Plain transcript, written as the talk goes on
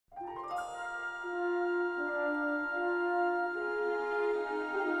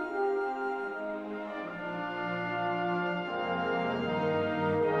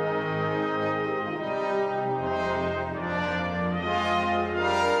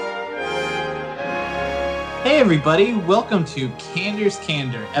Hey everybody, welcome to Candor's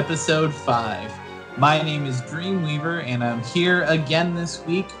Candor, episode 5. My name is Dreamweaver, and I'm here again this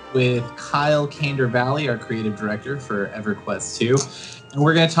week with Kyle Candor Valley, our creative director for EverQuest 2. And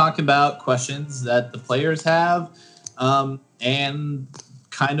we're going to talk about questions that the players have, and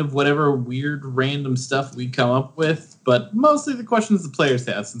kind of whatever weird random stuff we come up with, but mostly the questions the players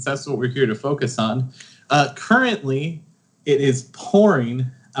have, since that's what we're here to focus on. Currently, it is pouring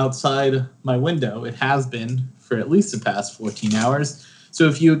outside my window. It has been for at least the past 14 hours. So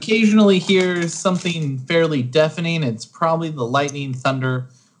if you occasionally hear something fairly deafening, it's probably the lightning, thunder,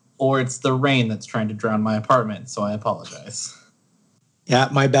 or it's the rain that's trying to drown my apartment. So I apologize. Yeah,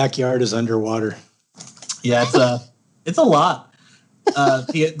 my backyard is underwater. Yeah, it's a lot.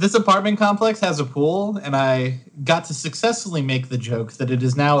 This apartment complex has a pool, and I got to successfully make the joke that it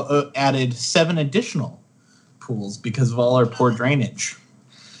has now added 7 additional pools because of all our poor drainage.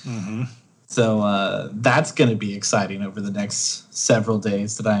 Mm-hmm. So that's going to be exciting over the next several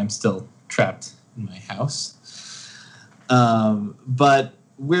days that I am still trapped in my house. But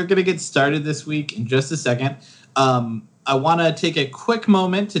we're going to get started this week in just a second. I want to take a quick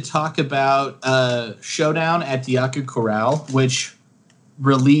moment to talk about Showdown at Dyaku Corral, which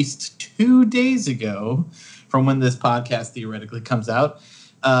released 2 days ago from when this podcast theoretically comes out.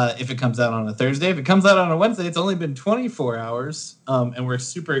 If it comes out on a Thursday. If it comes out on a Wednesday, it's only been 24 hours. And we're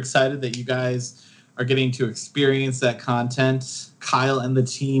super excited that you guys are getting to experience that content. Kyle and the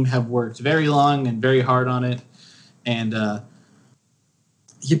team have worked very long and very hard on it. And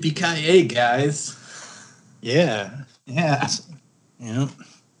yippee-ki-yay, guys. Yeah. Yeah.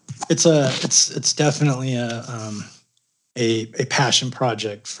 It's definitely a passion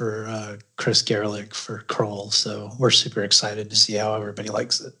project for Chris Gerlich for Kroll. So we're super excited to see how everybody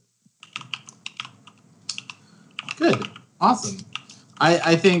likes it. Good. Awesome.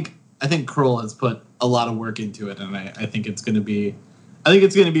 I think Kroll has put a lot of work into it, and I think it's going to be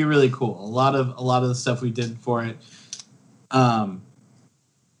really cool. A lot of the stuff we did for it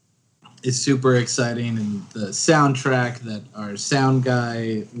is super exciting, and the soundtrack that our sound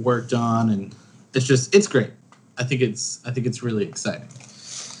guy worked on, and it's great. I think it's really exciting.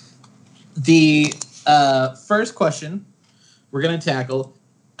 The first question we're going to tackle.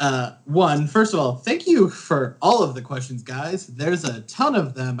 First of all, thank you for all of the questions, guys. There's a ton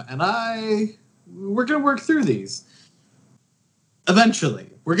of them, and we're going to work through these.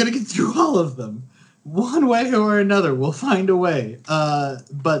 Eventually, we're going to get through all of them. One way or another, we'll find a way.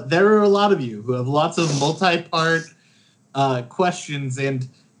 But there are a lot of you who have lots of multi-part questions, and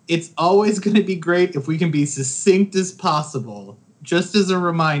it's always going to be great if we can be succinct as possible. Just as a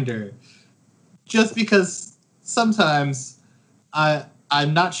reminder, just because sometimes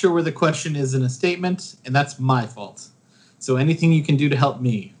I'm not sure where the question is in a statement, and that's my fault. So anything you can do to help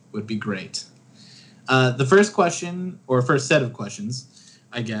me would be great. The first question, or first set of questions,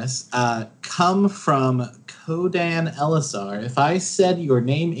 I guess, come from Kodan Elisar. If I said your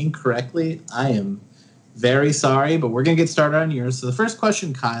name incorrectly, I am very sorry, but we're going to get started on yours. So the first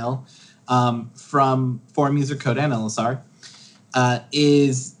question, Kyle, from forum user Kodan Elisar,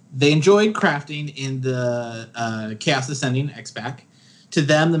 is they enjoyed crafting in the Chaos Ascending X-Pack. To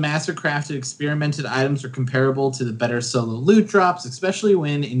them, the master-crafted experimented items are comparable to the better solo loot drops, especially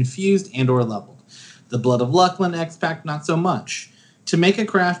when infused and or leveled. The Blood of Luckland X-Pack, not so much. To make a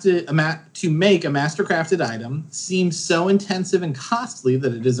master-crafted item seems so intensive and costly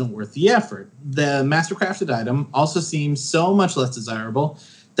that it isn't worth the effort. The master-crafted item also seems so much less desirable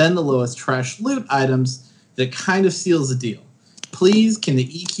than the lowest trash loot items that it kind of seals the deal. Please, can the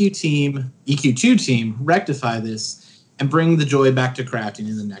EQ2 team rectify this and bring the joy back to crafting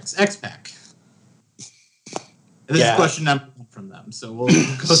in the next X-Pack? This is question number 1 from them, so we'll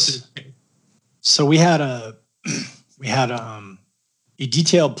go through. So we had a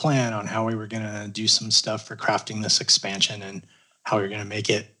detailed plan on how we were going to do some stuff for crafting this expansion and how we were going to make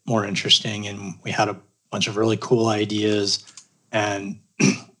it more interesting. And we had a bunch of really cool ideas. And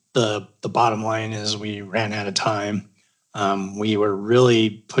the bottom line is we ran out of time. We were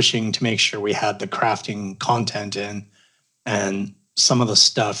really pushing to make sure we had the crafting content in, and some of the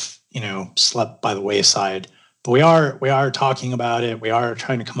stuff, slept by the wayside. But we are talking about it. We are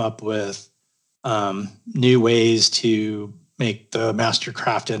trying to come up with new ways to make the master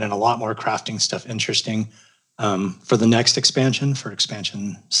crafted and a lot more crafting stuff interesting for the next expansion, for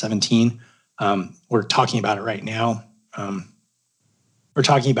expansion 17. We're talking about it right now. We're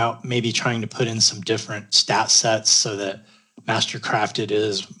talking about maybe trying to put in some different stat sets so that master crafted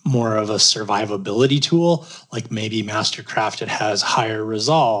is more of a survivability tool. Like maybe master crafted has higher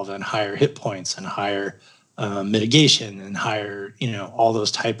resolve and higher hit points and higher mitigation and higher, all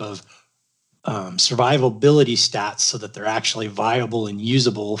those type of survivability stats so that they're actually viable and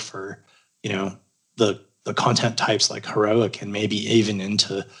usable for, the content types like heroic and maybe even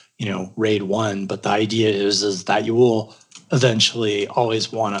into, raid 1. But the idea is that you will eventually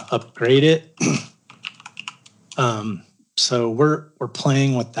always want to upgrade it. So we're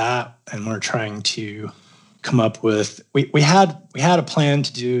playing with that, and we're trying to come up with. We had a plan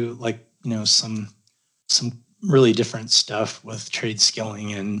to do some really different stuff with trade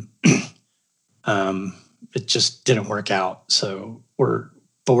skilling, and it just didn't work out. So we're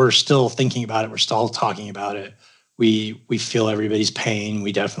still thinking about it. We're still talking about it. We feel everybody's pain.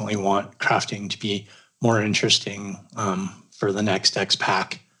 We definitely want crafting to be more interesting for the next X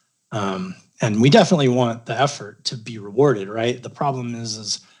pack. And we definitely want the effort to be rewarded, right? The problem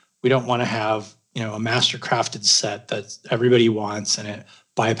is we don't want to have, a master crafted set that everybody wants and it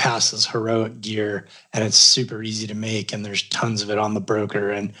bypasses heroic gear and it's super easy to make and there's tons of it on the broker.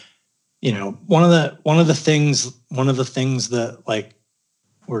 And, one of the things that like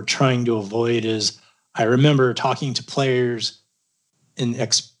we're trying to avoid is I remember talking to players in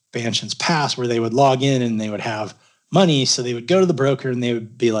expansions past where they would log in and they would have money. So they would go to the broker and they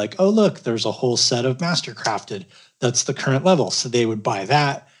would be like, oh, look, there's a whole set of mastercrafted. That's the current level. So they would buy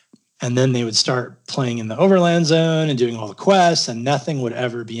that. And then they would start playing in the overland zone and doing all the quests, and nothing would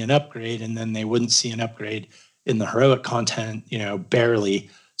ever be an upgrade. And then they wouldn't see an upgrade in the heroic content, barely.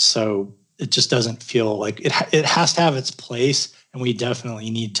 So it just doesn't feel like it has to have its place. And we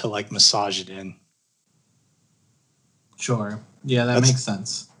definitely need to like massage it in. Sure. Yeah, that makes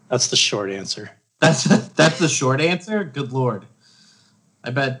sense. That's the short answer. That's the short answer? Good Lord. I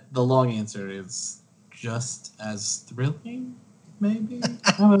bet the long answer is just as thrilling, maybe?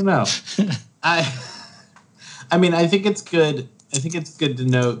 I don't know. I mean, I think it's good. I think it's good to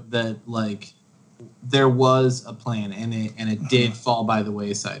note that like there was a plan and it did fall by the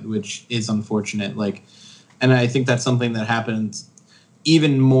wayside, which is unfortunate. Like, and I think that's something that happens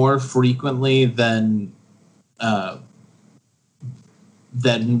even more frequently than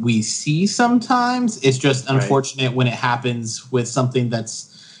we see sometimes. It's just unfortunate when it happens with something that's,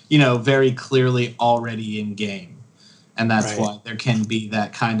 very clearly already in game. And that's why there can be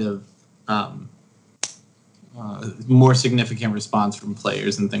that kind of more significant response from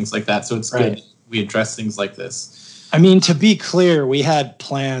players and things like that. So it's good we address things like this. I mean, to be clear, we had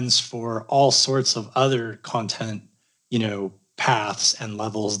plans for all sorts of other content, paths and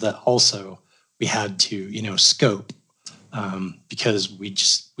levels that also we had to, scope. Because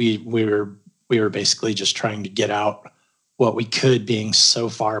we were basically just trying to get out what we could, being so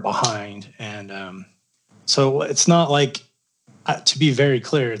far behind. And so it's not like, to be very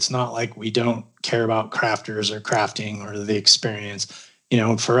clear, it's not like we don't care about crafters or crafting or the experience.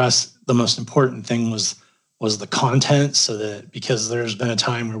 For us, the most important thing was the content, so that because there's been a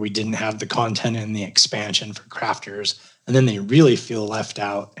time where we didn't have the content in the expansion for crafters, and then they really feel left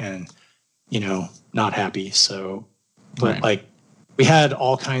out and, not happy. So, but like we had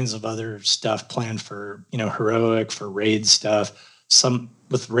all kinds of other stuff planned for, heroic, for raid stuff. Some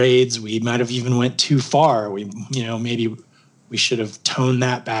with raids, we might have even went too far. We, maybe we should have toned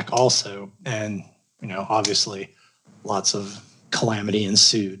that back also. And, obviously lots of calamity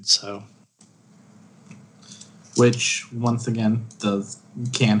ensued. So, which once again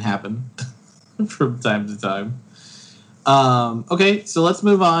can happen from time to time. Okay, so let's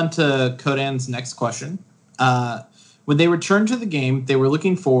move on to Kodan's next question. When they returned to the game, they were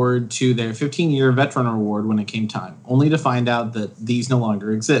looking forward to their 15-year veteran reward when it came time, only to find out that these no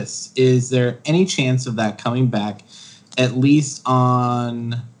longer exist. Is there any chance of that coming back, at least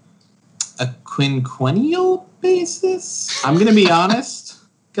on a quinquennial basis? I'm going to be honest,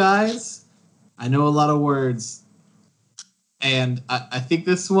 guys. I know a lot of words, and I think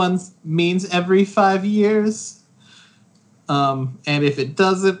this one means every 5 years. And if it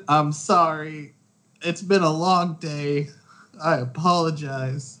doesn't, I'm sorry. It's been a long day. I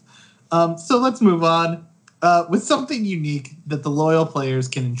apologize. So let's move on with something unique that the loyal players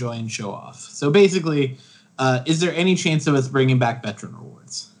can enjoy and show off. So basically, is there any chance of us bringing back veteran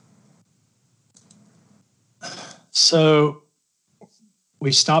rewards? So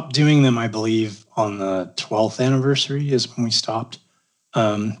we stopped doing them, I believe, on the 12th anniversary is when we stopped.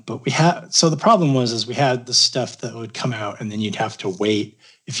 But so the problem was we had the stuff that would come out and then you'd have to wait.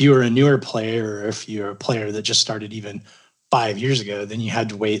 If you were a newer player, or if you're a player that just started even 5 years ago, then you had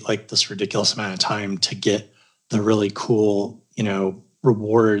to wait like this ridiculous amount of time to get the really cool,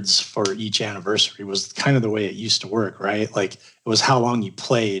 rewards for each anniversary. Was kind of the way it used to work, right? Like it was how long you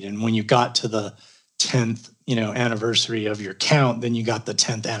played. And when you got to the 10th, anniversary of your count, then you got the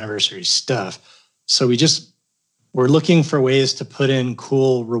 10th anniversary stuff. So we just we're looking for ways to put in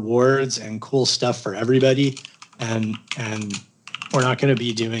cool rewards and cool stuff for everybody, and we're not going to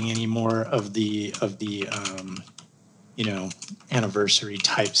be doing any more of the anniversary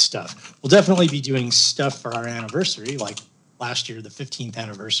type stuff. We'll definitely be doing stuff for our anniversary. Like last year, the 15th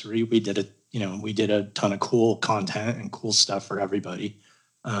anniversary, we did a ton of cool content and cool stuff for everybody.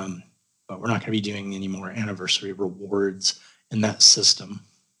 But we're not going to be doing any more anniversary rewards in that system.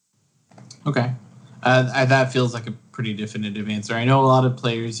 Okay. That feels like a pretty definitive answer. I know a lot of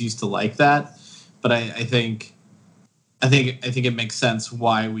players used to like that, but I think it makes sense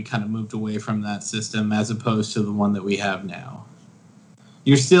why we kind of moved away from that system as opposed to the one that we have now.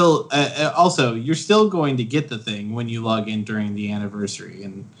 You're still you're still going to get the thing when you log in during the anniversary,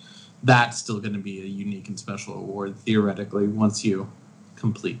 and that's still going to be a unique and special award theoretically once you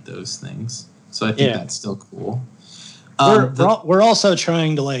complete those things. So I think that's still cool. We're also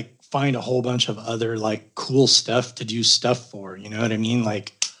trying to find a whole bunch of other cool stuff to do stuff for. You know what I mean?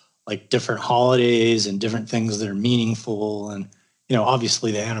 Like different holidays and different things that are meaningful. And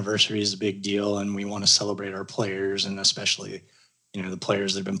obviously the anniversary is a big deal, and we want to celebrate our players, and especially the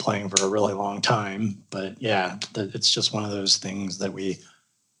players that have been playing for a really long time. But yeah, it's just one of those things that we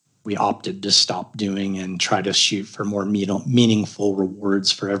opted to stop doing and try to shoot for more meaningful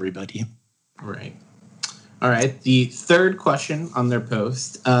rewards for everybody. Right. All right. The third question on their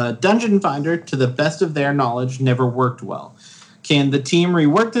post, Dungeon Finder, to the best of their knowledge, never worked well. Can the team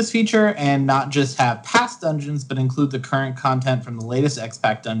rework this feature and not just have past dungeons, but include the current content from the latest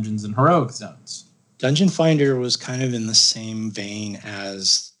X-Pack dungeons and heroic zones? Dungeon Finder was kind of in the same vein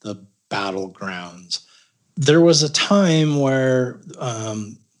as the Battlegrounds. There was a time where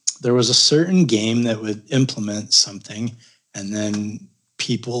there was a certain game that would implement something, and then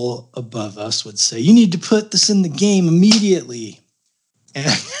people above us would say, you need to put this in the game immediately.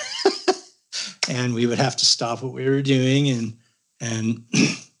 And we would have to stop what we were doing and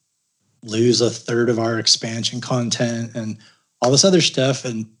lose a third of our expansion content and all this other stuff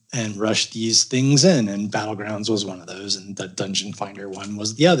and rush these things in. And Battlegrounds was one of those, and the Dungeon Finder one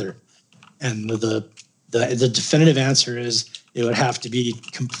was the other. And the definitive answer is it would have to be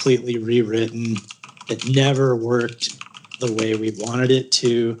completely rewritten. It never worked the way we wanted it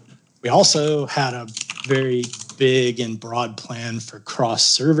to. We also had a very big and broad plan for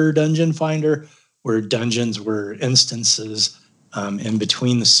cross-server Dungeon Finder, where dungeons were instances in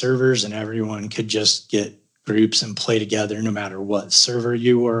between the servers, and everyone could just get groups and play together no matter what server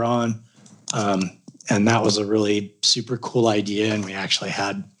you were on. And that was a really super cool idea, and we actually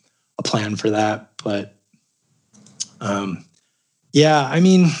had a plan for that. But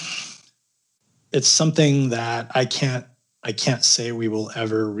it's something that I can't say we will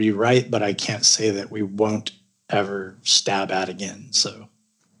ever rewrite, but I can't say that we won't ever stab at again. So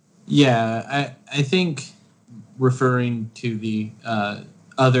yeah, I think referring to the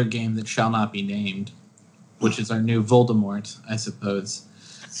other game that shall not be named, which is our new Voldemort, I suppose.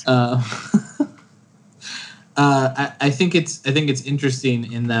 I think it's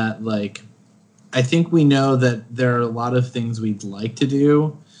interesting in that, I think we know that there are a lot of things we'd like to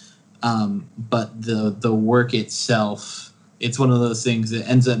do, but the work itself, it's one of those things that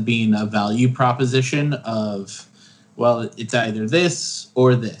ends up being a value proposition of, well, it's either this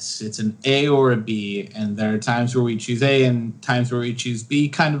or this. It's an A or a B, and there are times where we choose A and times where we choose B,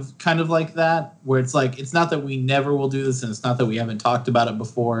 kind of like that, where it's it's not that we never will do this, and it's not that we haven't talked about it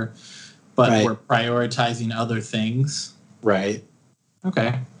before, but right. We're prioritizing other things. Right.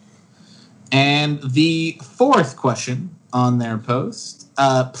 Okay. And the fourth question on their post,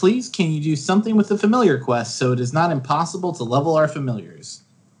 please, can you do something with the familiar quest so it is not impossible to level our familiars?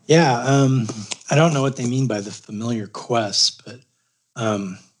 Yeah, I don't know what they mean by the familiar quest, but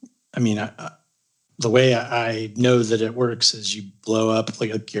the way I know that it works is you blow up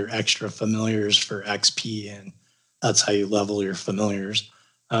your extra familiars for XP, and that's how you level your familiars.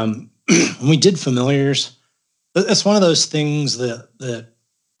 When we did familiars, it's one of those things that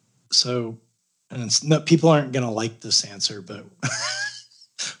people aren't going to like this answer, but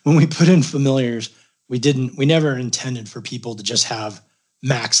when we put in familiars, we never intended for people to just have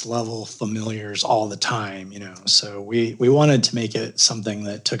max level familiars all the time, so we wanted to make it something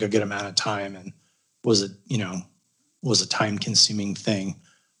that took a good amount of time and was a time consuming thing.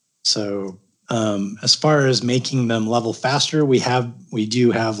 So as far as making them level faster, we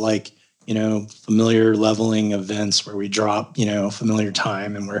do have familiar leveling events where we drop familiar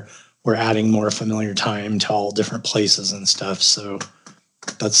time, and we're adding more familiar time to all different places and stuff. So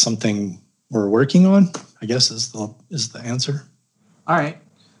that's something we're working on, I guess, is the answer. All right.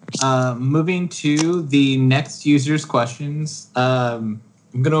 Moving to the next user's questions. I'm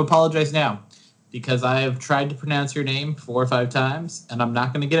going to apologize now. because I have tried to pronounce your name 4 or 5 times, and I'm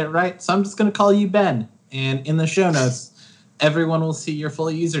not going to get it right, so I'm just going to call you Ben. And in the show notes, everyone will see your full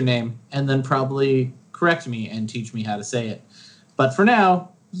username and then probably correct me and teach me how to say it. But for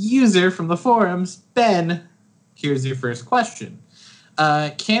now, user from the forums, Ben, here's your first question.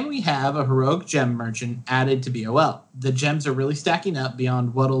 Can we have a heroic gem merchant added to BOL? The gems are really stacking up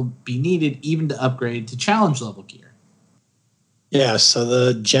beyond what'll be needed even to upgrade to challenge level gear. Yeah, so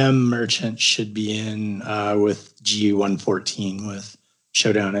the gem merchant should be in with GU114 with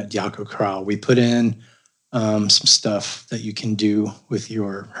Showdown at Diaco Corral. We put in some stuff that you can do with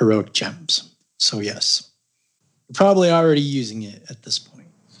your heroic gems. So yes, you're probably already using it at this point.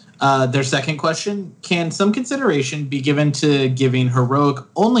 Their second question, can some consideration be given to giving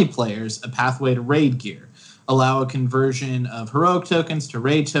heroic-only players a pathway to raid gear? Allow a conversion of heroic tokens to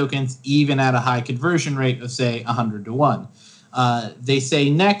raid tokens, even at a high conversion rate of, say, 100 to 1. They say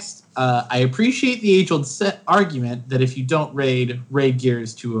next, I appreciate the age-old argument that if you don't raid gear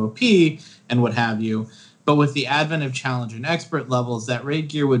is too OP and what have you, but with the advent of challenge and expert levels, that raid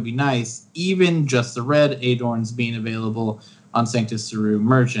gear would be nice, even just the red Adorns being available on Sanctus Saru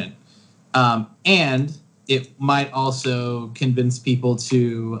Merchant. And it might also convince people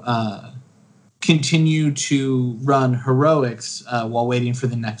to continue to run heroics while waiting for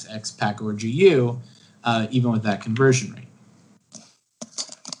the next X pack or GU, even with that conversion rate.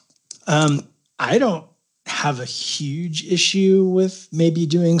 I don't have a huge issue with maybe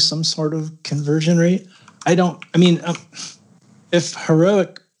doing some sort of conversion rate. If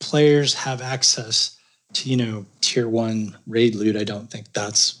heroic players have access to, tier 1 raid loot, I don't think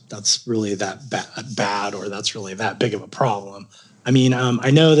that's really that bad or that's really that big of a problem. I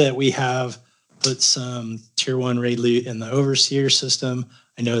know that we have put some tier 1 raid loot in the Overseer system.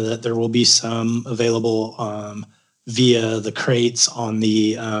 I know that there will be some available via the crates on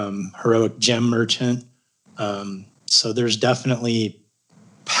the heroic gem merchant. So there's definitely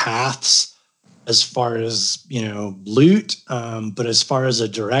paths as far as, loot. But as far as a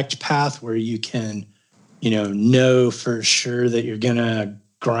direct path where you can, know for sure that you're going to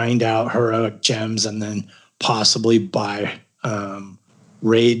grind out heroic gems and then possibly buy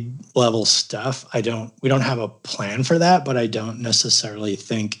raid level stuff. We don't have a plan for that, but I don't necessarily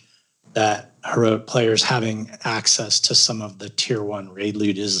think that heroic players having access to some of the tier 1 raid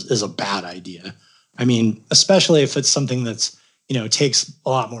loot is a bad idea. Especially if it's something that's, takes a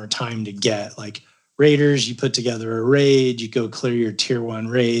lot more time to get. Like raiders, you put together a raid, you go clear your tier 1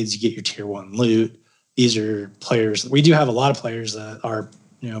 raids, you get your tier 1 loot. These are players. We do have a lot of players that are,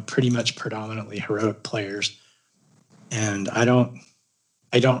 pretty much predominantly heroic players. And I don't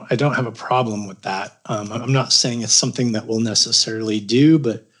have a problem with that. I'm not saying it's something that we'll necessarily do,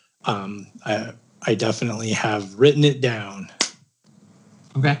 but I definitely have written it down.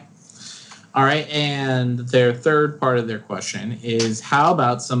 Okay. All right, and their third part of their question is, how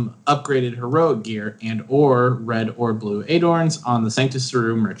about some upgraded heroic gear and or red or blue Adorns on the Sanctus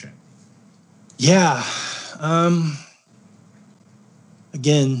Saru Merchant? Yeah.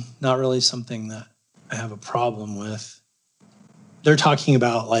 Again, not really something that I have a problem with. They're talking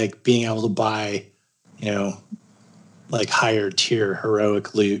about like being able to buy, like higher tier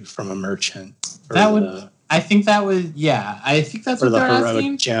heroic loot from a merchant. I think that's what they're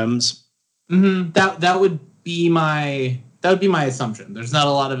asking. Gems. Mm-hmm. That would be my assumption. There's not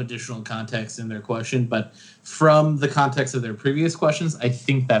a lot of additional context in their question, but from the context of their previous questions, I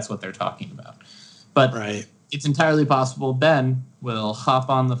think that's what they're talking about. But right. It's entirely possible Ben will hop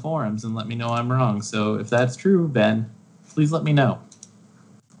on the forums and let me know I'm wrong. So if that's true, Ben, please let me know.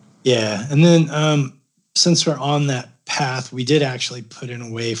 Yeah, and then since we're on that path, we did actually put in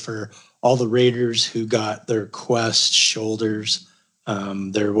a way for all the raiders who got their quest shoulders.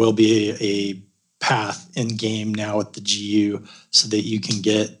 There will be a path in game now with the GU so that you can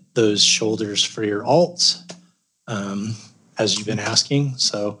get those shoulders for your alts, as you've been asking.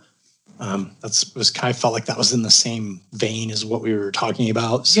 So I felt like that was in the same vein as what we were talking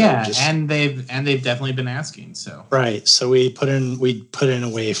about. So and they've definitely been asking. So right, so we put in a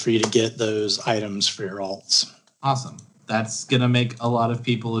way for you to get those items for your alts. Awesome. That's gonna make a lot of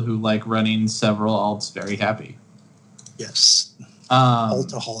people who like running several alts very happy. Yes.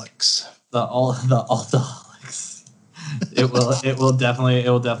 Altaholics. The altaholics. It will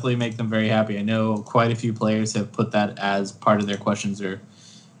definitely make them very happy. I know quite a few players have put that as part of their questions or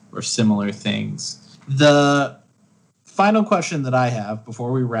similar things. The final question that I have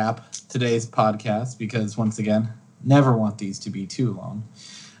before we wrap today's podcast, because once again, never want these to be too long.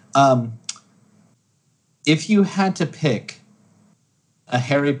 If you had to pick a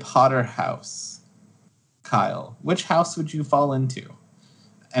Harry Potter house, Kyle, which house would you fall into?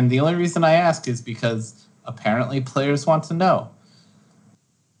 And the only reason I ask is because apparently players want to know.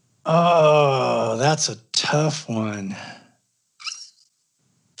 Oh, that's a tough one.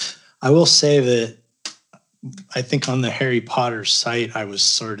 I will say that I think on the Harry Potter site, I was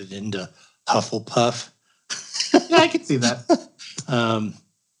sorted into Hufflepuff. Yeah, I can see that.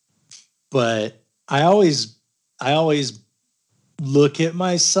 But I always look at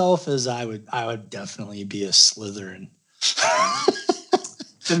myself as I would definitely be a Slytherin.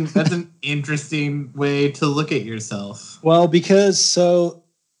 That's an interesting way to look at yourself. Well, because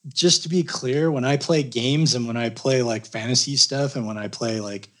just to be clear, when I play games and when I play like fantasy stuff and when I play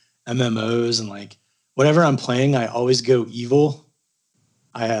like MMOs and like whatever I'm playing, I always go evil.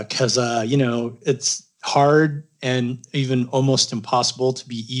 Because it's hard and even almost impossible to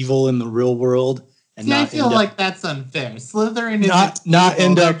be evil in the real world. And I feel like that's unfair. Slytherin is not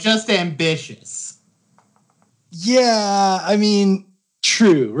end up just ambitious. Yeah, I mean,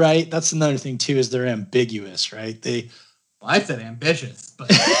 true, right? That's another thing too, is they're ambiguous, right? I said ambitious, but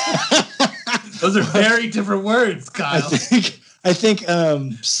those are very different words, Kyle. I think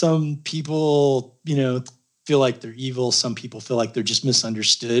some people, feel like they're evil. Some people feel like they're just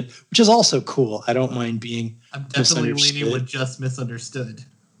misunderstood, which is also cool. I don't mind being I'm definitely leaning with just misunderstood.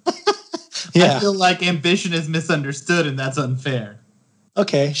 Yeah. I feel like ambition is misunderstood, and that's unfair.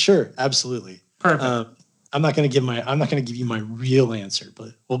 Okay, sure, absolutely. Perfect. I'm not going to give you my real answer,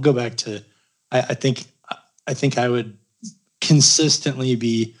 but we'll go back to. I think I would consistently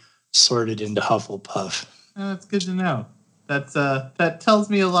be sorted into Hufflepuff. That's good to know. That tells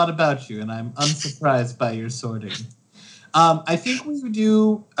me a lot about you, and I'm unsurprised by your sorting. I think we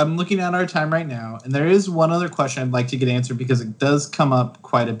do. I'm looking at our time right now, and there is one other question I'd like to get answered because it does come up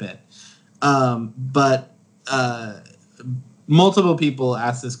quite a bit. But multiple people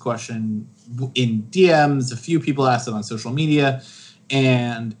ask this question in DMs. A few people asked it on social media,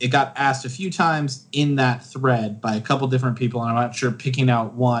 and it got asked a few times in that thread by a couple different people. And I'm not sure picking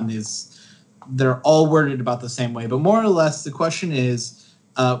out one is. They're all worded about the same way, but more or less the question is,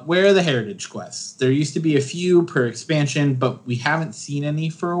 where are the heritage quests? There used to be a few per expansion, but we haven't seen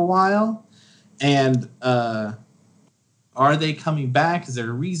any for a while. And are they coming back? Is there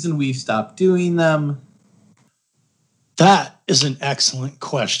a reason we've stopped doing them? That is an excellent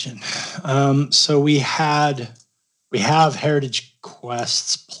question. So we have heritage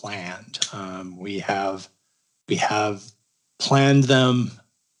quests planned. We have planned them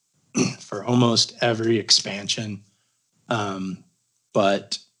for almost every expansion.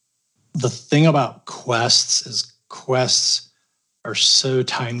 But the thing about quests is quests are so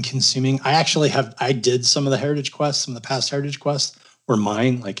time consuming. I did some of the heritage quests, some of the past heritage quests were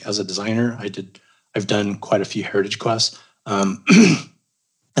mine. Like as a designer, I've done quite a few heritage quests. And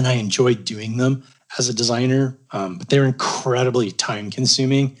I enjoyed doing them as a designer, but they're incredibly time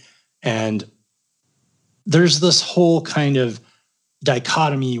consuming. And there's this whole kind of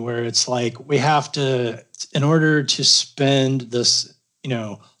dichotomy where it's like we have to, in order to spend this,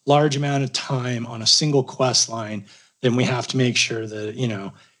 large amount of time on a single quest line, then we have to make sure that,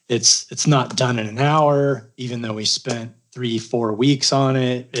 it's not done in an hour, even though we spent 3-4 weeks on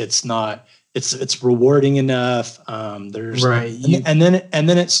it. It's not, it's rewarding enough. There's right. And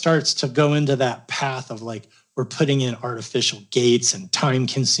then it starts to go into that path of like, we're putting in artificial gates and time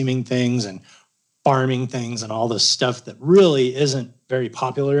consuming things and farming things and all this stuff that really isn't very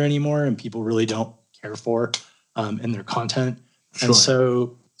popular anymore and people really don't care for in their content. Sure. And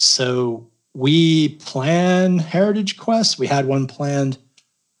so we plan heritage quests. We had one planned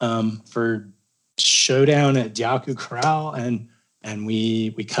for Showdown at Diaku Corral, and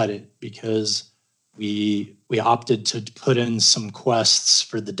we cut it because we opted to put in some quests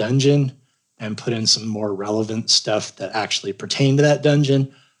for the dungeon and put in some more relevant stuff that actually pertain to that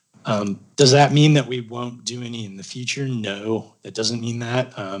dungeon. Does that mean that we won't do any in the future? No, that doesn't mean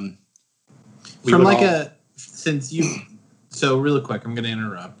that. So really quick, I'm going to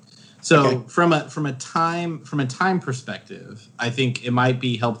interrupt. So okay. from a time perspective, I think it might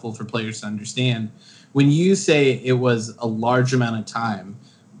be helpful for players to understand when you say it was a large amount of time.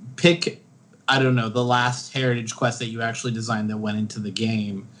 Pick, I don't know, the last heritage quest that you actually designed that went into the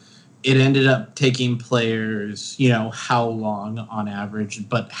game. It ended up taking players, how long on average,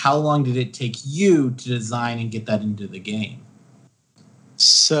 but how long did it take you to design and get that into the game?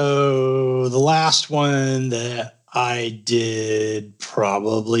 So the last one that I did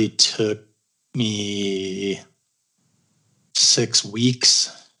probably took me 6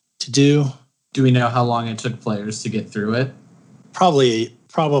 weeks to do. Do we know how long it took players to get through it? Probably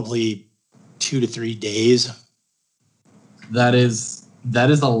 2 to 3 days. That is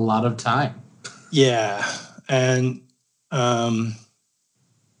a lot of time. Yeah. And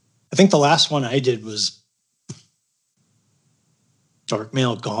I think the last one I did was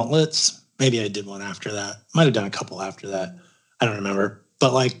Darkmail Gauntlets. Maybe I did one after that. Might have done a couple after that. I don't remember.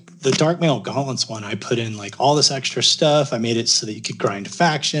 But like the Darkmail Gauntlets one, I put in like all this extra stuff. I made it so that you could grind a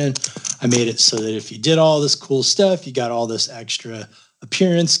faction. I made it so that if you did all this cool stuff, you got all this extra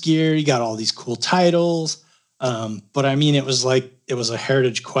appearance gear. You got all these cool titles. But I mean, it was a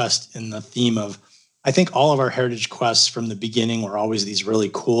heritage quest in the theme of, I think all of our heritage quests from the beginning were always these really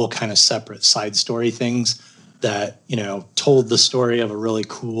cool kind of separate side story things that, you know, told the story of a really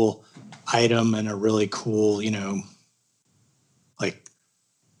cool item and a really cool, you know,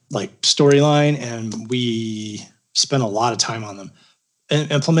 like storyline, and we spent a lot of time on them. And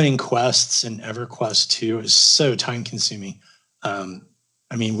implementing quests in EverQuest 2 is so time consuming. I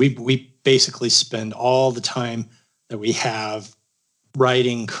mean, we basically spend all the time that we have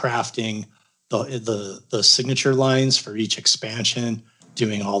writing, crafting the signature lines for each expansion,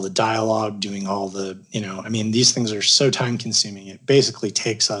 doing all the dialogue, doing all the, you know, I mean, these things are so time consuming. It basically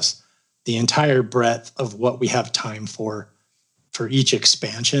takes us the entire breadth of what we have time for each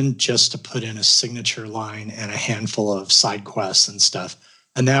expansion just to put in a signature line and a handful of side quests and stuff.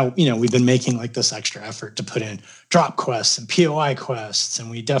 And now, you know, we've been making like this extra effort to put in drop quests and POI quests.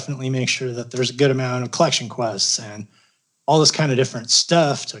 And we definitely make sure that there's a good amount of collection quests and all this kind of different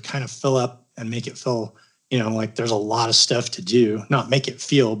stuff to kind of fill up and make it feel, you know, like there's a lot of stuff to do. Not make it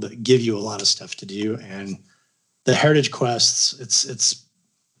feel, but give you a lot of stuff to do. And the heritage quests,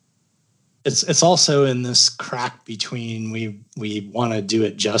 it's also in this crack between we want to do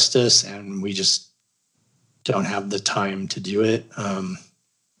it justice and we just don't have the time to do it.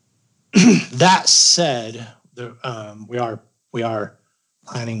 That said, we are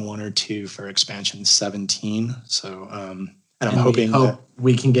planning 1 or 2 for expansion 17. So, and I'm hoping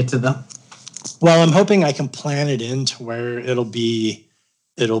we can get to them. Well, I'm hoping I can plan it into where it'll be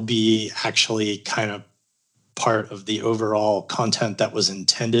actually kind of part of the overall content that was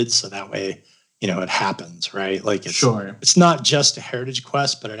intended. So that way, you know, it happens, right? Like it's not just a heritage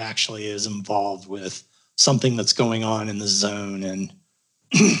quest, but it actually is involved with something that's going on in the zone. And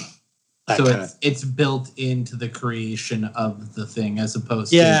so it's built into the creation of the thing as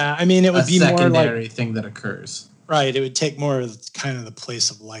opposed to I mean, it would be secondary more like, thing that occurs. Right. It would take more of kind of the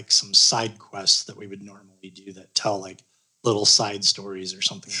place of like some side quests that we would normally do that tell like little side stories or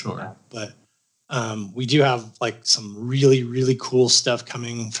something like that. But we do have like some really, really cool stuff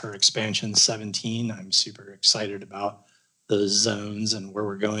coming for expansion 17. I'm super excited about the zones and where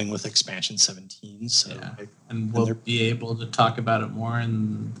we're going with expansion 17. So, and we'll be able to talk about it more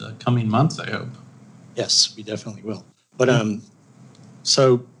in the coming months, I hope. Yes, we definitely will. But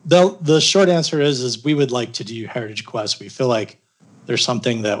so the short answer is we would like to do heritage quests. We feel like there's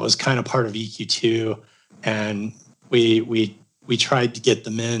something that was kind of part of EQ2, and we tried to get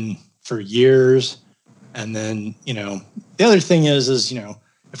them in for years. And then, you know, the other thing is, you know,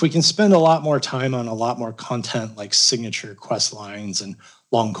 if we can spend a lot more time on a lot more content like signature quest lines and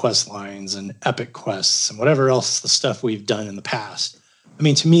long quest lines and epic quests and whatever else the stuff we've done in the past. I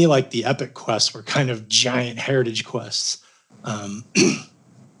mean, to me, like the epic quests were kind of giant heritage quests.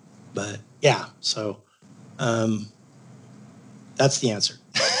 But yeah, so that's the answer.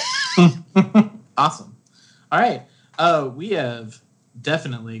 Awesome. All right. We have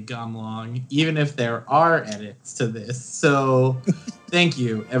definitely gone long, even if there are edits to this. So thank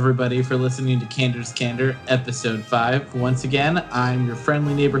you, everybody, for listening to Candor's Candor, episode 5. Once again, I'm your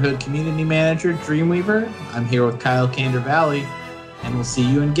friendly neighborhood community manager, Dreamweaver. I'm here with Kyle Candor Valley, and we'll see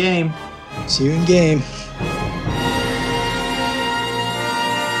you in game. See you in game.